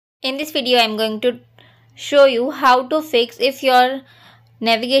In this video, I am going to show you how to fix if your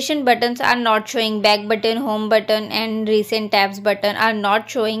navigation buttons are not showing. Back button, home button and recent tabs button are not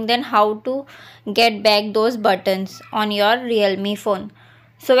showing, then how to get back those buttons on your Realme phone.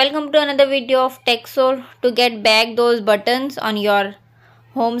 So welcome to another video of TechSource. To get back those buttons on your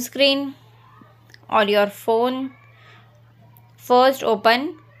home screen or your phone, first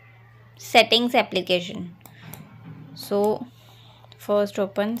open settings application. So first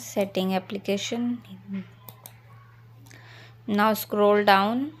open setting application. Now scroll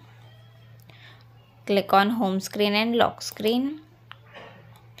down, click on home screen and lock screen.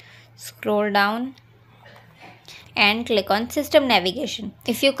 Scroll down and click on system navigation.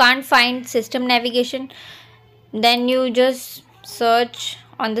 If you can't find system navigation, then you just search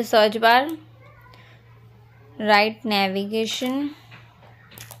on the search bar, write navigation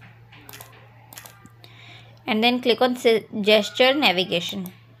and then click on gesture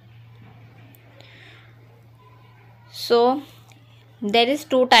navigation. So there is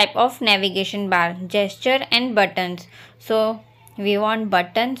two type of navigation bar, gesture and buttons. So we want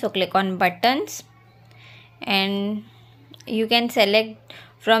button, so click on buttons and you can select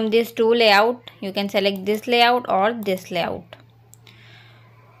from this two layout. You can select this layout or this layout.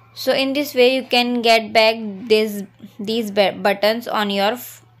 So in this way you can get back these buttons on your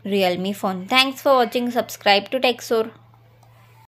Realme phone. Thanks for watching. Subscribe to TechSource.